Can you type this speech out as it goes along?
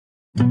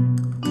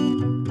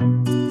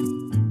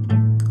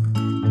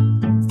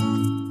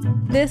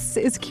This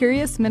is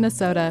Curious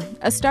Minnesota,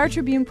 a Star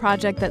Tribune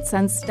project that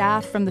sends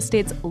staff from the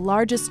state's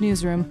largest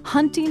newsroom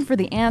hunting for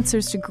the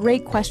answers to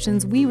great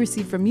questions we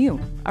receive from you,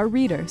 our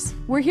readers.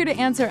 We're here to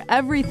answer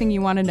everything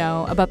you want to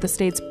know about the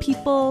state's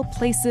people,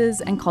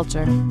 places, and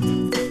culture.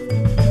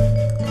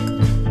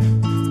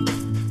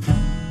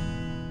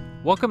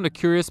 Welcome to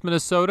Curious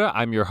Minnesota.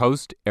 I'm your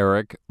host,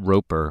 Eric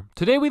Roper.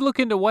 Today we look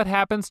into what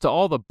happens to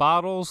all the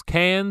bottles,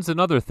 cans, and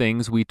other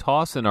things we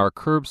toss in our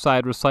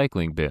curbside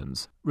recycling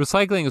bins.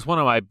 Recycling is one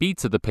of my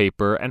beats of the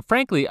paper, and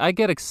frankly, I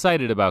get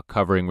excited about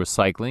covering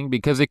recycling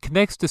because it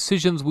connects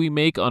decisions we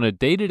make on a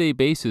day-to-day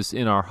basis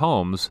in our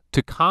homes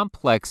to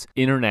complex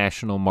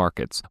international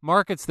markets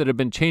that have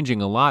been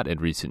changing a lot in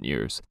recent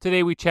years.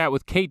 Today we chat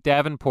with Kate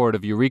Davenport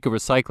of Eureka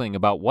Recycling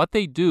about what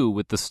they do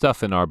with the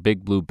stuff in our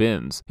big blue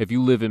bins. If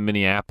you live in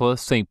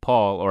Minneapolis, St.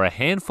 Paul, or a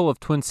handful of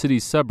Twin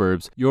Cities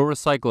suburbs, your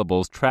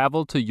recyclables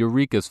travel to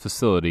Eureka's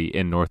facility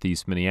in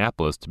Northeast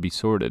Minneapolis to be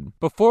sorted.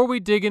 Before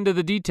we dig into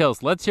the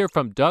details, let's hear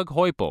from Doug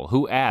Heupel,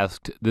 who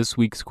asked this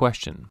week's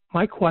question.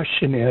 My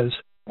question is,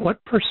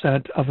 what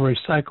percent of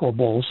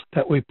recyclables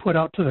that we put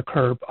out to the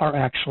curb are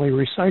actually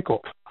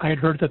recycled? I had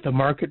heard that the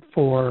market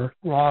for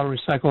raw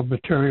recycled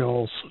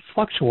materials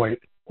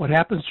fluctuate. What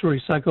happens to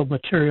recycled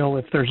material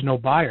if there's no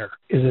buyer?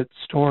 Is it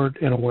stored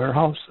in a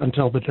warehouse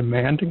until the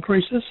demand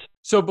increases?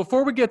 So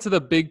before we get to the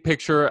big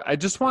picture, I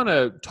just want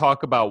to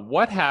talk about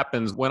what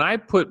happens when I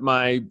put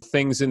my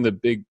things in the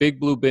big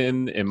blue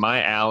bin in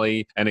my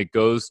alley and it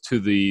goes to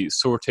the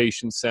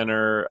sortation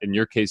center, in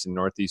your case in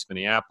Northeast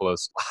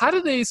Minneapolis. How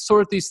do they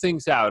sort these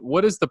things out?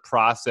 What is the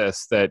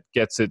process that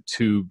gets it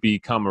to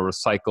become a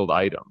recycled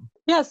item?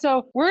 Yeah,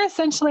 so we're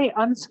essentially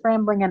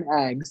unscrambling an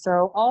egg.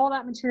 So all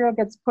that material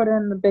gets put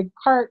in the big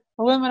cart,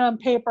 aluminum,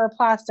 paper,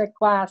 plastic,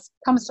 glass,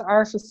 comes to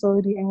our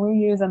facility, and we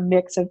use a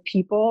mix of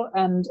people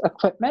and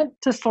equipment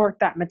to sort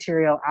that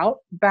material out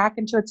back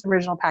into its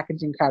original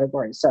packaging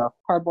category. So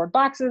cardboard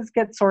boxes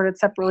get sorted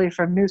separately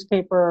from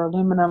newspaper,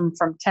 aluminum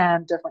from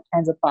tin, different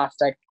kinds of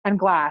plastic, and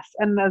glass.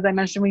 And as I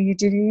mentioned, we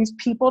do use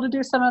people to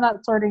do some of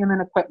that sorting, and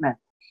then equipment.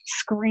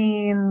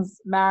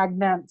 Screens,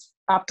 magnets,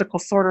 optical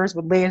sorters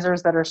with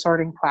lasers that are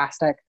sorting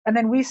plastic. And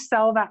then we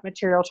sell that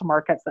material to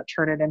markets that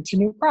turn it into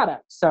new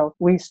products. So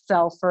we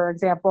sell, for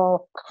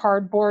example,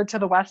 cardboard to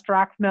the West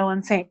Rock Mill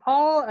in St.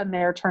 Paul, and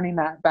they're turning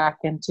that back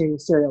into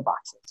cereal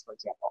boxes, for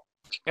example.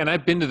 And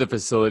I've been to the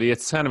facility.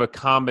 It's kind of a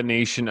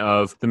combination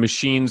of the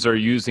machines are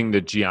using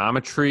the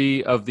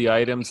geometry of the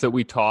items that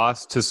we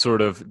toss to sort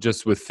of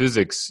just with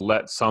physics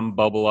let some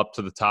bubble up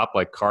to the top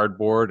like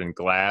cardboard and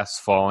glass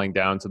falling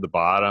down to the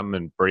bottom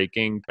and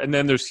breaking. And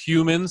then there's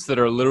humans that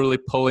are literally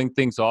pulling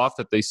things off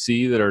that they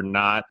see that are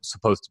not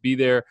supposed to be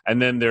there. And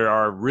then there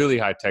are really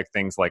high-tech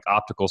things like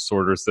optical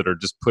sorters that are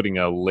just putting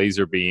a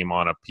laser beam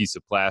on a piece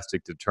of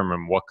plastic to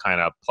determine what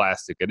kind of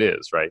plastic it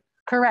is, right?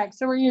 Correct.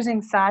 So we're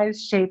using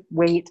size, shape,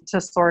 weight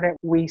to sort it.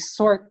 We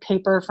sort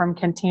paper from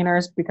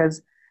containers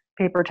because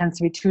paper tends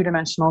to be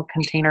two-dimensional.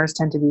 Containers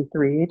tend to be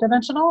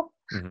three-dimensional.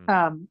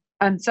 Mm-hmm.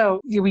 And so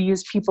we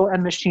use people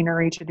and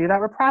machinery to do that.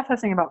 We're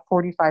processing about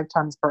 45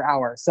 tons per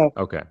hour. So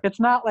It's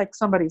not like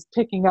somebody's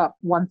picking up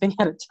one thing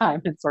at a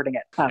time and sorting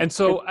it. And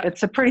so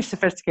it's a pretty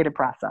sophisticated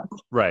process.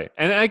 Right.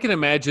 And I can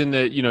imagine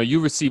that, you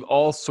receive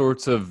all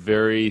sorts of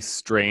very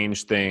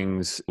strange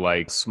things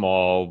like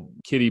small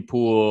kiddie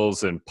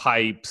pools and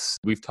pipes.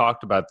 We've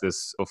talked about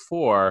this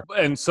before.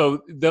 And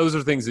so those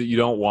are things that you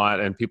don't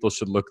want and people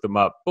should look them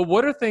up. But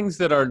what are things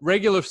that are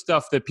regular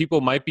stuff that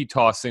people might be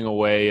tossing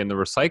away in the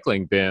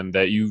recycling bin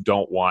that you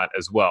don't want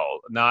as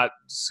well? Not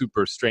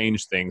super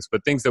strange things,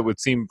 but things that would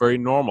seem very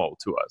normal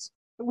to us.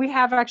 We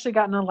have actually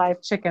gotten a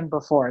live chicken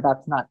before.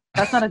 That's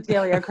not a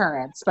daily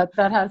occurrence, but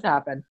that has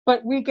happened.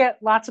 But we get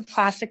lots of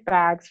plastic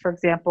bags. For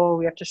example,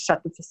 we have to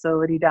shut the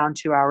facility down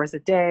 2 hours a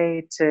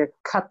day to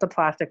cut the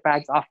plastic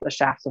bags off the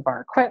shafts of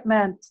our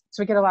equipment.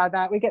 So we get a lot of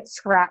that. We get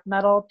scrap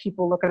metal.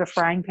 People look at a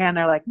frying pan,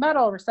 they're like,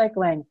 metal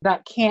recycling.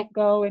 That can't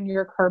go in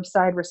your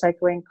curbside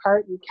recycling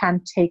cart. You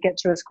can take it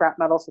to a scrap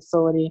metal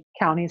facility.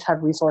 Counties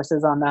have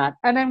resources on that.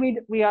 And then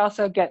we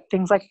also get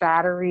things like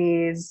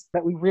batteries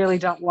that we really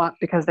don't want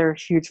because they're a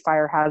huge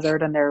fire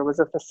hazard. And there was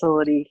a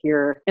facility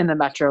here in the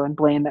metro in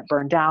Blaine that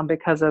burned down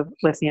because of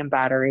lithium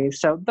batteries.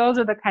 So those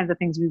are the kinds of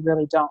things we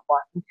really don't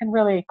want. It can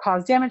really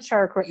cause damage to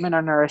our equipment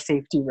and are a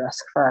safety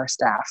risk for our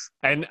staff.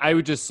 And I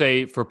would just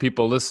say for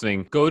people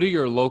listening, go to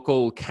your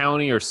local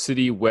county or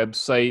city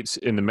websites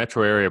in the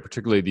metro area,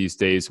 particularly these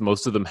days.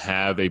 Most of them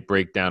have a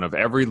breakdown of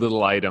every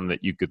little item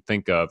that you could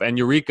think of. And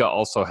Eureka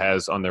also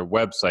has on their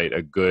website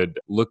a good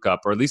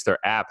lookup, or at least their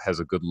app has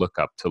a good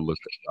lookup to look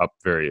up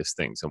various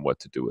things and what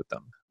to do with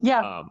them.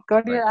 Yeah,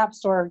 go to your app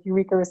store,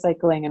 Eureka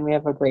Recycling, and we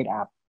have a great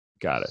app.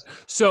 Got it.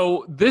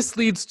 So this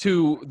leads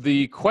to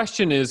the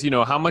question is,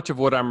 how much of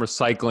what I'm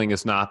recycling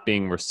is not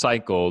being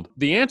recycled?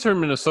 The answer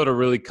in Minnesota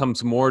really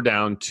comes more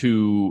down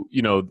to,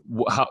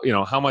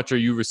 how much are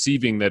you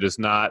receiving that is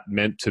not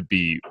meant to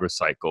be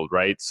recycled,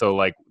 right? So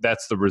like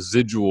that's the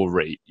residual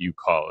rate, you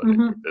call it in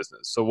your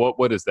business. So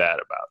what is that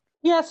about?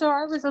 Yeah, so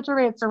our residual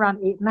rate's around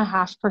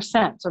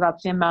 8.5%. So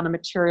that's the amount of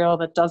material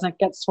that doesn't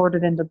get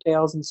sorted into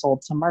bales and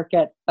sold to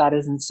market that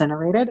is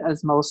incinerated,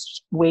 as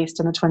most waste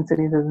in the Twin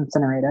Cities is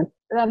incinerated.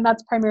 And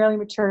that's primarily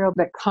material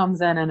that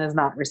comes in and is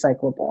not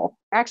recyclable.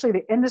 Actually,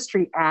 the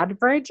industry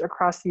average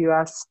across the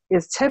US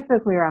is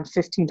typically around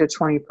 15 to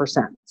 20%.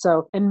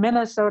 So in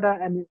Minnesota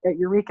and at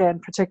Eureka in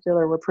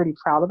particular, we're pretty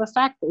proud of the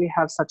fact that we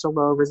have such a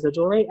low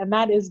residual rate. And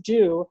that is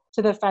due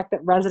to the fact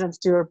that residents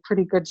do a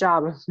pretty good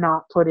job of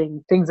not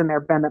putting things in their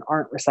bin that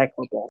aren't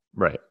recyclable.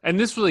 Right. And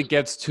this really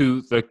gets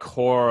to the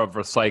core of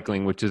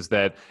recycling, which is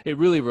that it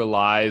really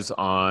relies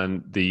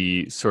on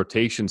the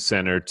sortation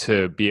center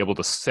to be able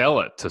to sell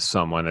it to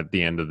someone at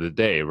the end of the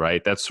day,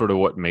 right? That's sort of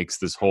what makes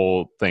this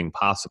whole thing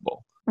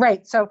possible.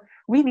 Right. So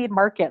we need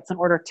markets in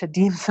order to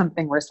deem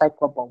something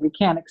recyclable. We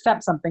can't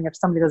accept something if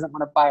somebody doesn't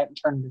want to buy it and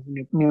turn it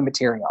into new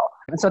material.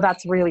 And so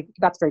that's very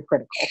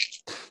critical.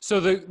 So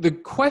the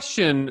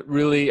question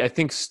really, I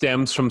think,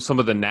 stems from some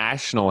of the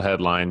national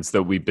headlines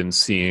that we've been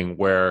seeing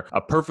where a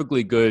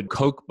perfectly good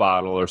Coke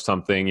bottle or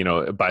something,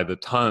 by the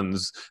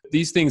tons,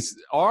 these things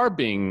are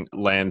being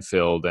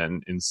landfilled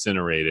and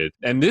incinerated.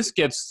 And this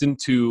gets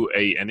into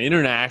an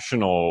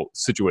international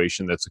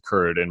situation that's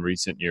occurred in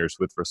recent years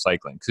with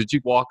recycling. Could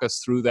you walk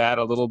us through that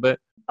a little bit?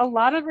 A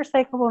lot of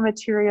recyclable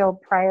material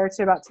prior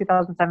to about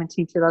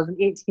 2017,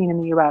 2018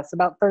 in the US,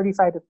 about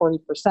 35 to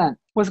 40%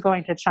 was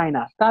going to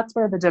China. That's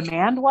where the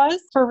demand was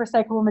for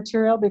recyclable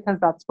material because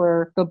that's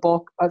where the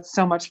bulk of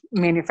so much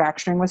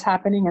manufacturing was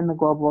happening in the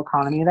global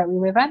economy that we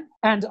live in.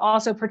 And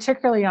also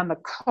particularly on the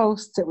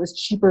coasts, it was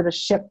cheaper to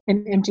ship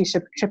in empty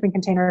shipping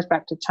containers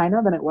back to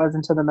China than it was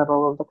into the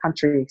middle of the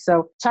country.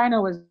 So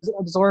China was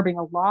absorbing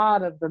a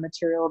lot of the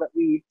material that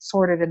we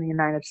sorted in the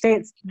United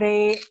States.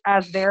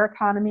 As their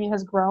economy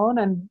has grown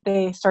and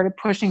they started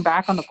pushing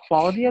back on the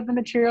quality of the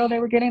material they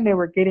were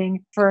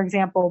getting, for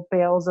example,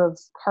 bales of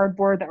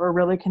cardboard that were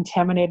really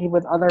contaminated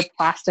with other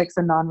plastics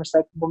and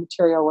non-recyclable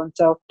material. And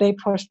so they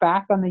pushed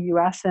back on the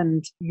US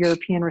and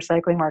European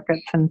recycling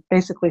markets and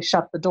basically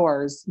shut the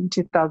doors in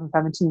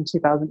 2017,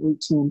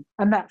 2018.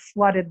 And that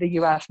flooded the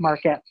US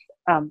market.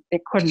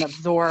 It couldn't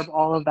absorb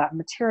all of that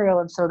material.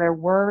 And so there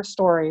were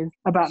stories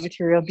about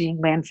material being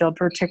landfilled,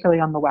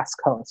 particularly on the West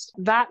Coast.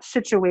 That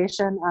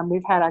situation,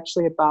 we've had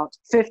actually about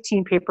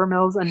 15 paper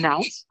mills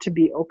announced to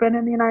be open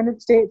in the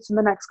United States in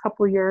the next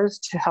couple of years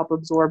to help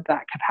absorb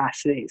that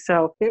capacity.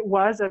 So it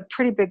was a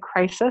pretty big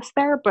crisis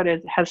there, but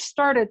it has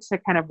started to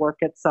kind of work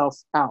itself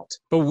out.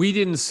 But we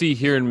didn't see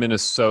here in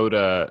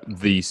Minnesota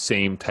the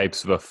same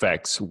types of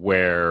effects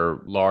where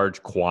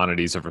large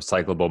quantities of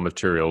recyclable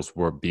materials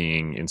were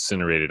being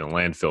incinerated and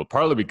landfill,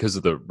 partly because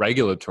of the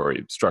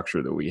regulatory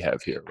structure that we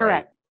have here.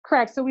 Right?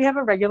 Correct. So we have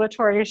a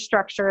regulatory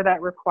structure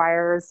that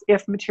requires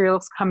if material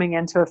is coming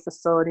into a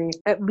facility,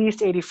 at least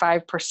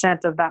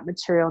 85% of that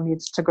material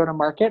needs to go to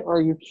market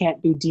or you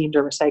can't be deemed a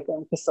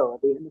recycling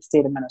facility in the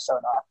state of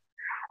Minnesota.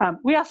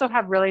 We also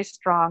have really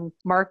strong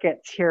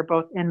markets here,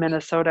 both in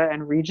Minnesota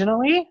and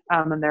regionally,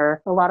 and there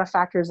are a lot of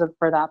factors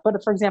for that.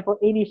 But for example,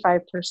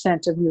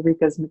 85% of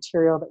Eureka's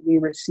material that we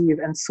receive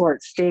and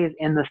sort stays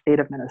in the state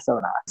of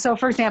Minnesota. So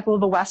for example,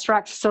 the West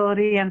Rock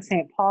facility in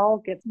St.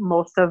 Paul gets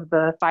most of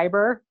the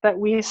fiber that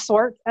we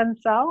sort and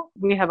sell.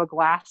 We have a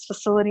glass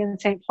facility in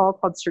St. Paul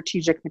called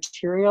Strategic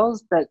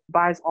Materials that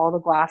buys all the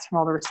glass from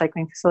all the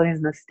recycling facilities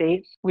in the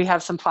state. We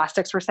have some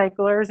plastics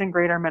recyclers in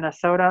greater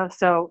Minnesota.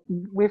 So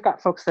we've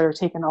got folks that are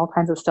taking all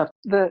kinds of stuff.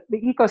 The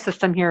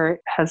ecosystem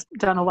here has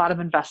done a lot of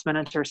investment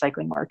into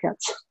recycling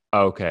markets.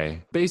 Okay.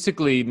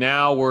 Basically,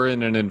 now we're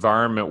in an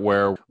environment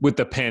where with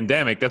the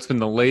pandemic, that's been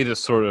the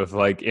latest sort of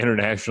like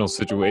international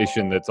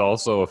situation that's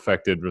also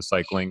affected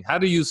recycling. How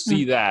do you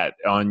see that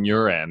on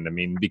your end? I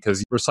mean,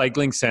 because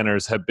recycling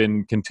centers have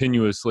been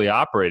continuously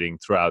operating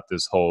throughout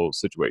this whole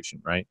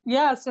situation, right?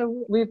 Yeah.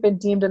 So we've been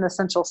deemed an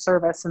essential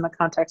service in the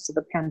context of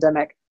the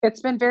pandemic.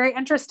 It's been very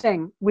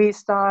interesting. We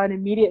saw an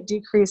immediate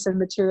decrease in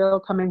material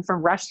coming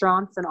from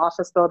restaurants and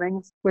office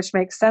buildings, which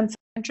makes sense.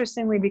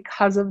 Interestingly,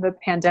 because of the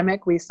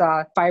pandemic, we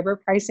saw fiber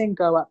pricing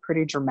go up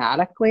pretty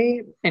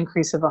dramatically,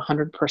 increase of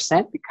 100%,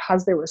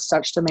 because there was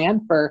such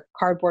demand for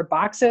cardboard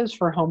boxes,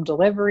 for home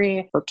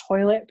delivery, for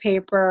toilet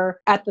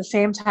paper. At the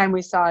same time,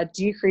 we saw a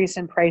decrease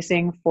in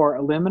pricing for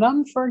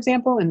aluminum, for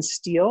example, and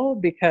steel,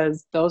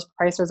 because those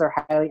prices are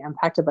highly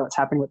impacted by what's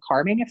happening with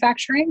car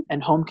manufacturing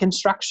and home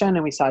construction.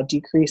 And we saw a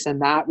decrease in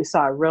that. We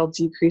saw a real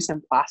decrease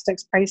in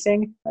plastics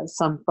pricing. As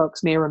some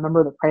folks may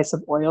remember, the price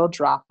of oil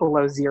dropped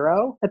below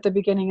zero at the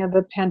beginning of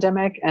the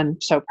pandemic. And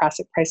so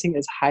plastic pricing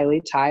is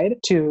highly tied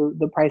to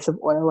the price of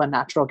oil and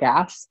natural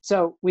gas.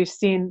 So we've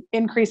seen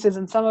increases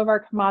in some of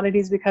our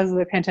commodities because of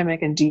the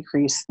pandemic and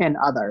decrease in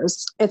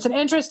others. It's an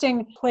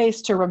interesting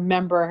place to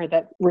remember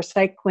that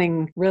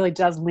recycling really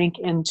does link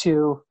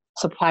into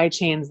supply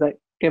chains that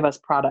give us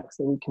products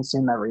that we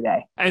consume every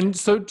day. And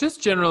so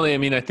just generally, I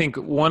mean, I think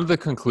one of the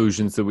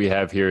conclusions that we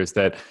have here is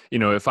that,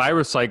 if I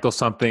recycle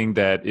something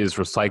that is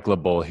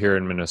recyclable here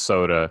in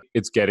Minnesota,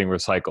 it's getting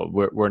recycled.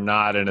 We're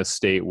not in a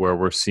state where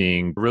we're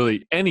seeing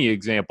really any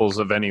examples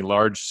of any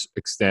large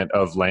extent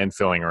of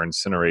landfilling or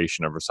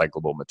incineration of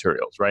recyclable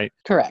materials, right?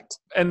 Correct.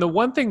 And the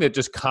one thing that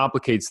just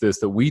complicates this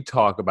that we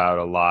talk about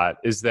a lot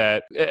is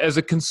that as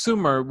a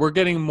consumer, we're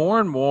getting more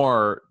and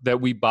more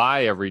that we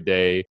buy every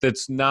day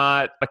that's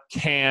not a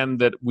can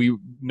that we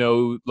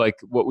know, like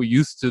what we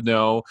used to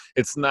know.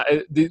 It's not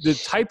the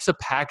types of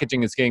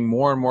packaging is getting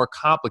more and more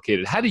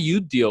complicated. How do you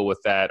deal with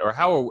that, or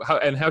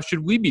how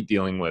should we be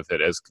dealing with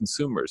it as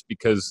consumers?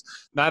 Because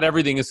not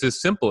everything is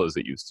as simple as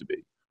it used to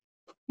be.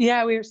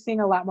 Yeah, we're seeing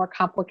a lot more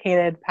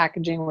complicated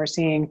packaging. We're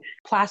seeing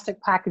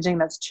plastic packaging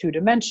that's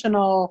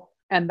two-dimensional.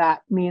 And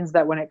that means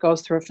that when it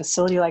goes through a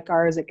facility like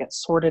ours, it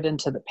gets sorted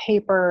into the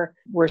paper.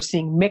 We're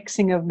seeing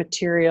mixing of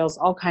materials,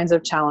 all kinds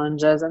of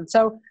challenges. And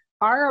so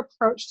our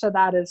approach to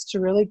that is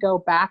to really go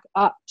back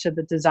up to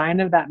the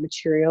design of that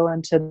material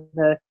and to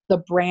the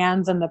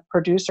brands and the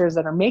producers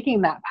that are making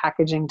that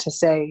packaging to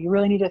say, you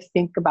really need to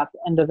think about the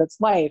end of its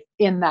life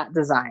in that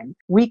design.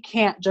 We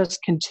can't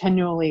just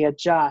continually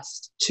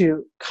adjust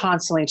to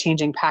constantly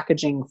changing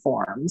packaging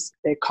forms.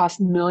 It costs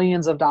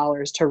millions of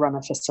dollars to run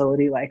a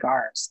facility like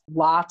ours,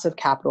 lots of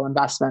capital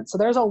investment. So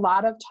there's a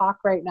lot of talk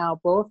right now,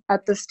 both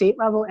at the state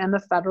level and the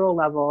federal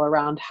level,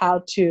 around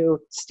how to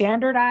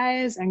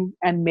standardize and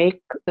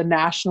make the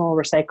national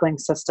recycling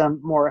system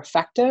more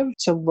effective,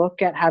 to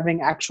look at having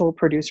actual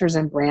producers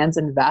and brands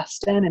invest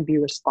in and be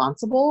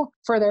responsible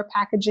for their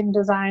packaging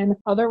design.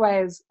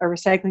 Otherwise, a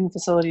recycling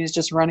facility is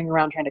just running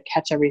around trying to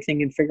catch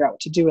everything and figure out what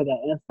to do with it.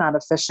 And it's not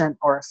efficient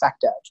or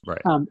effective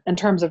in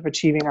terms of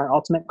achieving our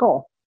ultimate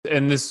goal.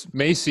 And this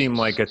may seem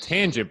like a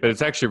tangent, but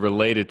it's actually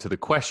related to the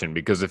question,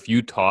 because if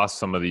you toss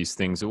some of these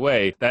things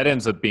away, that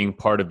ends up being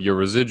part of your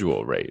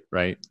residual rate,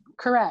 right?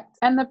 Correct.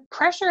 And the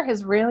pressure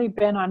has really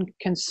been on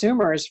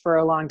consumers for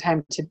a long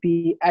time to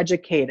be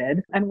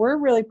educated. And we're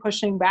really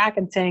pushing back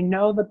and saying,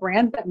 no, the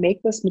brands that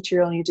make this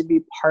material need to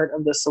be part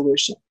of the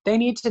solution. They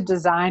need to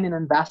design and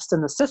invest in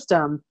the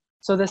system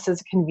so this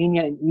is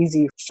convenient and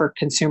easy for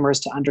consumers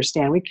to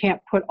understand. We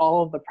can't put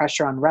all of the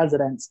pressure on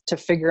residents to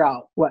figure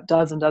out what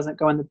does and doesn't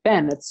go in the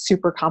bin. It's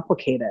super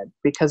complicated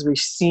because we're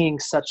seeing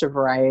such a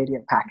variety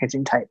of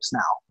packaging types now.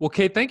 Well,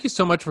 Kate, thank you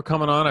so much for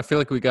coming on. I feel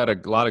like we got a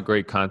lot of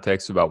great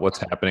context about what's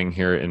happening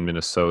here in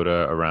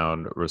Minnesota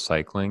around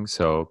recycling.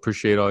 So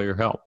appreciate all your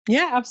help.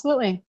 Yeah,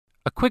 absolutely.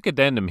 A quick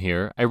addendum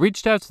here. I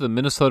reached out to the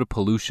Minnesota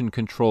Pollution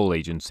Control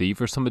Agency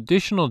for some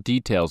additional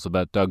details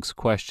about Doug's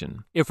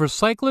question. If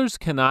recyclers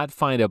cannot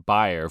find a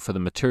buyer for the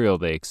material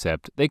they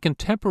accept, they can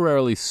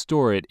temporarily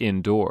store it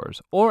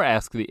indoors or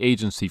ask the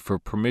agency for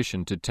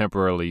permission to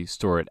temporarily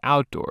store it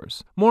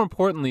outdoors. More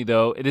importantly,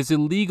 though, it is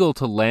illegal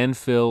to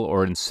landfill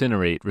or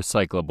incinerate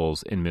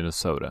recyclables in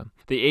Minnesota.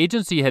 The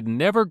agency had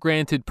never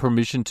granted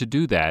permission to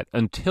do that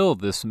until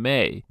this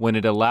May, when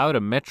it allowed a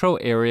metro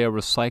area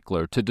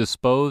recycler to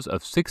dispose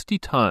of 60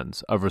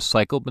 tons of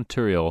recycled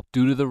material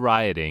due to the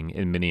rioting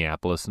in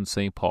Minneapolis and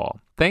St. Paul.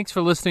 Thanks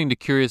for listening to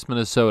Curious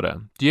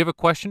Minnesota. Do you have a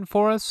question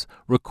for us?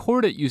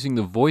 Record it using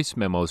the Voice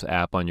Memos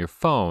app on your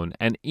phone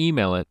and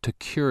email it to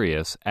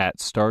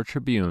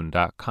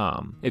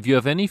curious@startribune.com. If you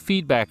have any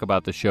feedback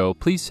about the show,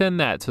 please send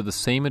that to the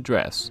same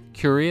address,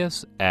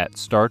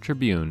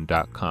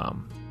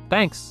 curious@startribune.com.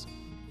 Thanks.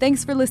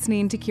 Thanks for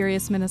listening to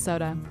Curious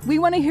Minnesota. We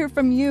want to hear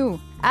from you.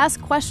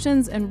 Ask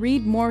questions and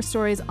read more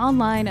stories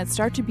online at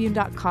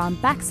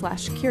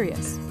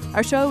startribune.com/curious.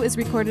 Our show is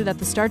recorded at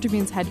the Star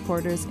Tribune's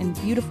headquarters in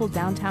beautiful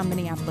downtown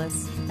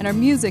Minneapolis, and our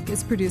music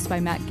is produced by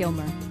Matt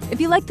Gilmer.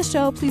 If you like the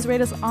show, please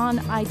rate us on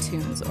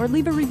iTunes or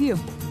leave a review.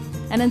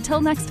 And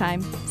until next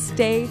time,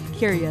 stay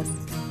curious.